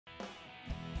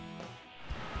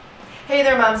Hey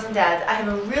there, moms and dads. I have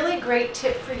a really great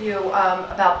tip for you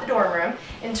about the dorm room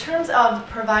in terms of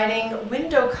providing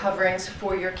window coverings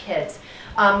for your kids.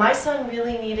 My son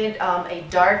really needed a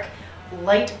dark,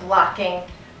 light blocking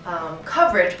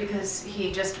coverage because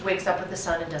he just wakes up with the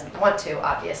sun and doesn't want to,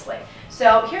 obviously.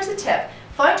 So here's a tip.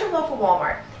 Find your local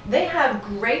Walmart. They have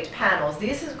great panels.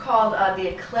 This is called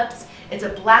the Eclipse. It's a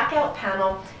blackout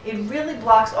panel. It really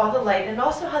blocks all the light and it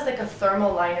also has like a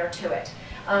thermal liner to it.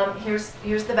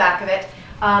 Here's the back of it.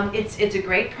 It's a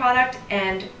great product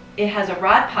and it has a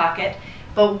rod pocket,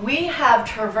 but we have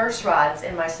traverse rods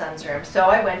in my son's room, so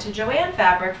I went to Joann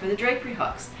Fabric for the drapery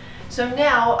hooks. So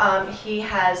now he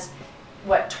has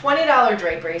 $20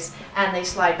 draperies, and they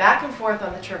slide back and forth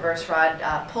on the traverse rod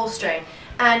pull string,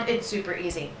 and it's super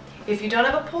easy. If you don't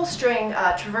have a pull string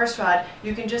traverse rod,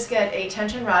 you can just get a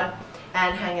tension rod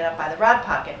and hang it up by the rod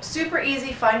pocket. Super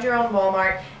easy, find your own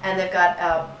Walmart, and they've got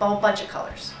a whole bunch of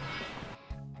colors.